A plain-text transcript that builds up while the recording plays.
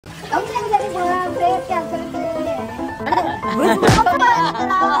안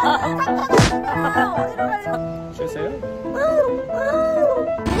그렇지. 왜 쉬세요?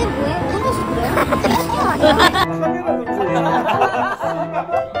 이게 뭐야? 혼자서 그래? 시키는 아니야?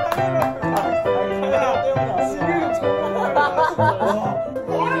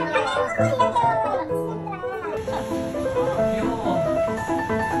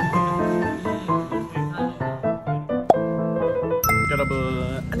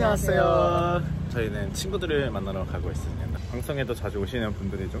 여러분 안녕하세요. 저희는 친구들을 만나러 가고 있습니다. 방송에도 자주 오시는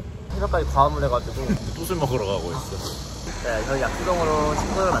분들이죠. 새벽까지 과음을 해가지고 뚜술 먹으러 가고 있어. 네, 저희 약수동으로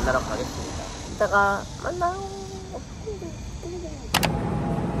친구를 만나러 가겠습니다. 이따가 만나요.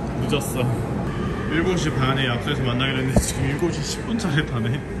 늦었어. 7시 반에 약속해서 만나기로 했는데 지금 7시 10분 차례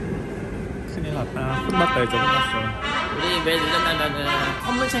타네. 큰일 났다. 혼났다 이제 혼났어. 우리 매일 늦었나면은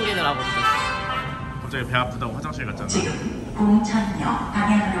선물 챙기느라고 갑자기 배 아프다고 화장실 갔잖아. 지금 공천역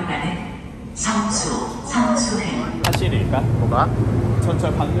방향으로 가는 성수행 사실일까? 뭐가?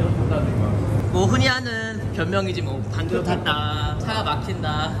 전철 반대로 탄다는 거. 뭐 흔히 하는 변명이지 뭐. 반대로 탔다, 차가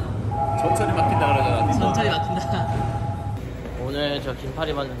막힌다, 전철이 막힌다 그러잖아. 전철이 막힌다. 오늘 저 긴팔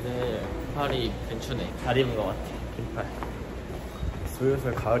입었는데 긴팔이 괜찮네. 잘 입은 것 같아. 긴팔.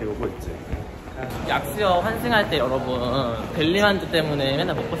 슬슬 가을이 오고 있지. 약수역 환승할 때 여러분 벨리만두 때문에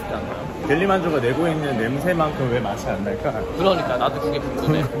맨날 먹고 싶다는 거예요. 벨리만주가 내고 있는 냄새만큼 왜 맛이 안 날까? 그러니까 나도 그게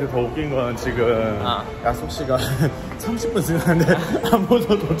궁금해. 근데 더 웃긴 건 지금 약속시간 30분 지났는데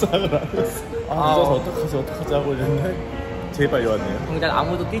아무도 도착을 안 했어. 늦어서 어떡하지 하고 있는데 제일 빨리 왔네요. 당장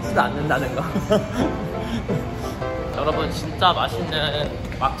아무도 뛰지도 않는다는 거. 여러분 진짜 맛있는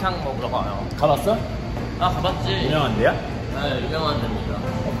막창 먹으러 가요. 가봤어? 아 가봤지. 유명한 데야? 네, 유명한 데입니다.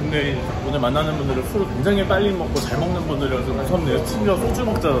 근데 오늘 만나는 분들은 술을 굉장히 빨리 먹고 잘 먹는 분들이어서 무섭네요. 심지어 소주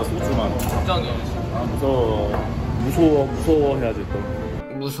먹잖아, 소주만. 걱정이에요. 아 무서워해야지 또.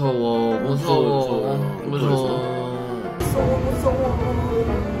 무서워.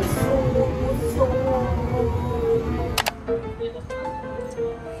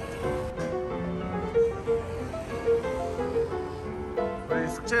 우리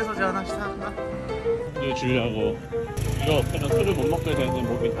숙제에서 제 하나씩 사갈까? 이거 주려고. 이거 없으면 술을 못 먹게 되는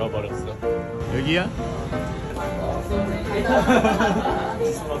몸이 되어버렸어. 여기야?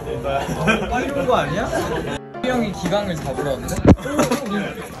 빨리 온 거 아니야? 형이 기강을 잡으라는데?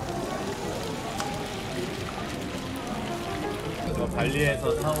 이거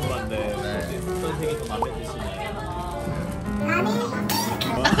발리에서 사온 건데 어떤 색이 더 마음에 드시나요?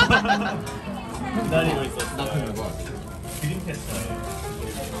 기다리고 있었어. 나 그거 그림 테스터예요.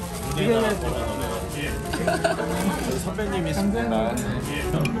 선배님이십니다.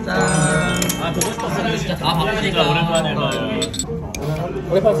 짠. 아 보고 싶었어요. 진짜 다 바쁘니까 오랜만에 봐요.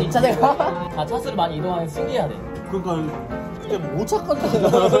 우리 벌써 2차 대가? 다 차수를 많이 이동하는 신기하네. 그러니까 그때 못 찾거든. 못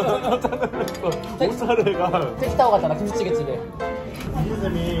찾아가. 택시 타고 갔잖아 김치찌개 집에.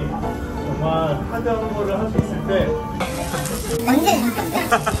 이인쌤이 정말 하던 거를 할 수 있을 때 언제?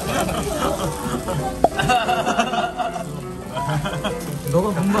 너가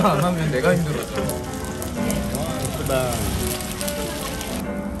공부 안 하면 내가 힘들어져. 예쁘다.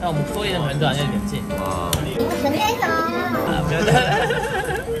 형 목소리는 면도 안 해도 됐지? 이거 변해서 아 면도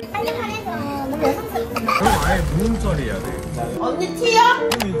한국판에서 너무 여성스럽다. 그럼 아예 무음절이 해야 돼. 언니 티요?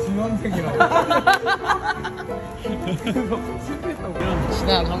 형이 중학생이라고.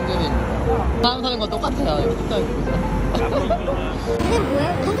 친한 형들입니다. 사람 사는 건 똑같아요. 이렇게 tiktok 보자. 이게 뭐야?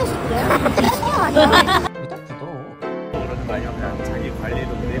 혼자서 그래? 시키는 아니야? 그러는 말이 그냥 자기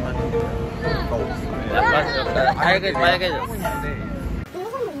관리도 내만 하는 약간 빨개졌어.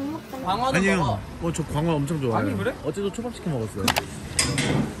 동영상도 못 먹잖아. 광어도 아니요. 먹어. 저 광어 엄청 좋아해요. 아니, 그래? 어제도 초밥치킨 먹었어요.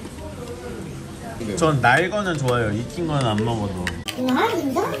 전 날 거는 좋아해요. 익힌 거는 안 먹어도. 아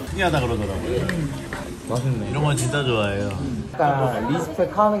진짜? 특이하다 그러더라고요. 맛있네. 이런 건 진짜 좋아해요. 약간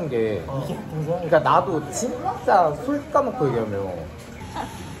리스펙 하는 게 그러니까 나도 진짜 술 까먹고 얘기하면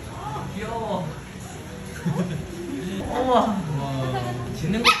귀여워. 어머.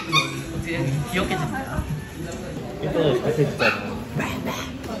 짖는 것도 어떻게 귀엽게 짖냐. 이때 갈때 진짜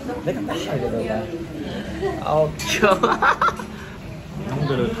내가 딱 이러다가 아우 귀여워.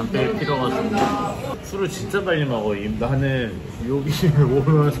 형들은 담배를 피러가지고 술을 진짜 빨리 먹어. 하는 유혹이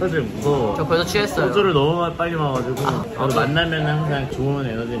오면 사실 무서워. 저 벌써 취했어요. 소주를 너무 빨리 먹어가지고 오늘 만나면 항상 좋은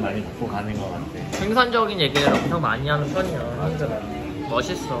에너지 많이 받고 가는 것 같아. 생산적인 얘기를 엄청 많이 하는 편이야.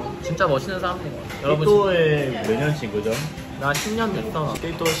 멋있어. 진짜 멋있는 사람인 것 같아. 여러분 끼또의 몇 년 친구죠? 나 10년 됐어.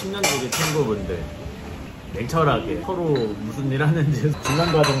 끼또 10년 되기 친구분들 냉철하게 서로 무슨 일 하는지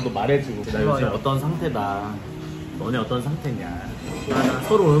중간 과정도 말해주고 나 요즘 어떤 상태다, 너네 어떤 상태냐,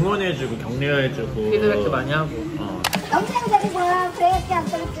 서로 응원해주고 격려해주고 피드백도 많이 하고. 엄청 재밌어. 그래야지 안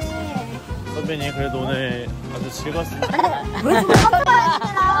떨지. 선배님 그래도 오늘 아주 즐거웠습니다. 왜 지금 깜짝이야?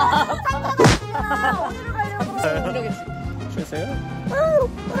 어디로 가려고? 쉬세요?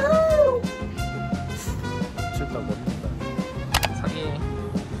 춥다 못했다. 사기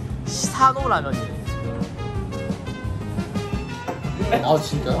산호 라면이래. 아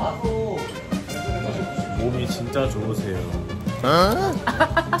진짜? 몸이 진짜 좋으세요.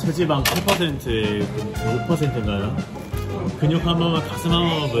 체지방 8%에 5%인가요? 근육 한 번만 가슴 한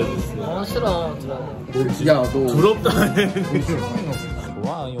번만 보여주세요. 싫어. 야너 부럽다.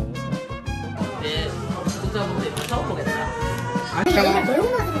 좋아요. 네, 구독자분들이 다 처음 보겠다. 내가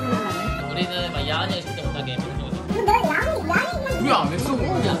매운맛으로 생각하네. 우리는 막 야한 얘기 못하게 방송에서. 근데 내가 양이 우리 안 했어.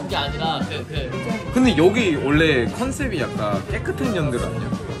 그게 아니라 근데 여기 원래 컨셉이 약간 깨끗한 년들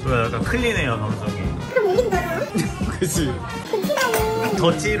아니야? 저 약간 클린해요 방송이. 그럼 우린 너랑 그치. 그치라니.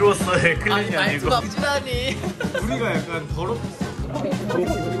 더티로서의 클린이 아니고. 부지런히. 우리가 약간 더럽었어.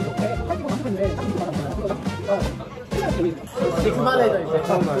 이제 그만해줘 이제.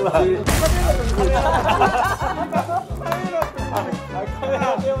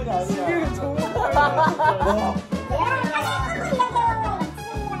 카메라 때문이 아니야. 지금 정말.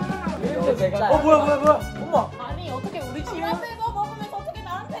 뭐야. 엄마. 아니 어떻게 우리 집에서 이거 먹으면서 어떻게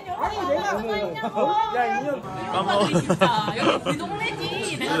나한테 연락이 있냐고. 야, 인연. 이런 진짜 여기 우리 동네지.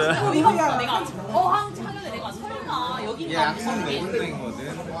 내가 진짜 어이가 없어. 내가 어항 차근에 내가 설마 여기가 약속 내분행거든.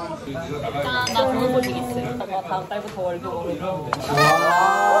 나 좋은 소식 있어. 이따가 다음 달부터 월급으로.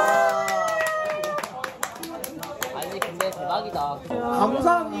 아니 근데 대박이다.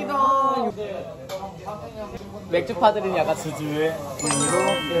 감사합니다. 맥주 파들은 약간 주주에.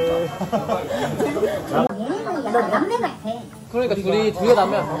 얘네는 약간 남매 같아. 그러니까 둘이가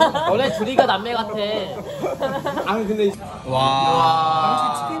남매. 원래 둘이가 남매 같아. 아니 근데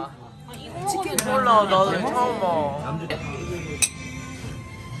와. 치킨 몰라. 나는 처음 봐.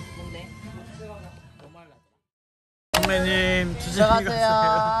 선배님 조심히 가세요.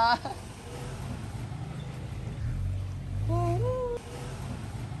 들어가세요.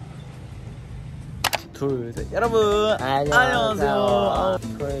 둘, 셋. 여러분 안녕하세요.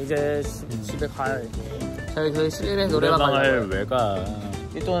 저 이제 집에 가요 이제. 저희 그 실내 노래방 노래방을 왜 가?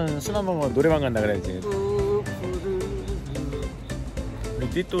 띠또는 술 한 먹으면 노래방 간다 그래야지. 우리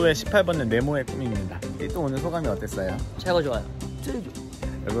띠또의 18번은 네모의 꿈입니다. 띠또 오늘 소감이 어땠어요? 최고 좋아요.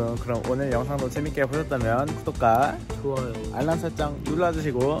 여러분 그럼 오늘 영상도 재밌게 보셨다면 구독과 좋아요. 알람 설정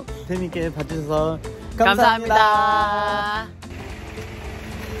눌러주시고 재밌게 봐주셔서 감사합니다.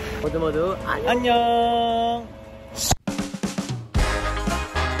 모두 안녕.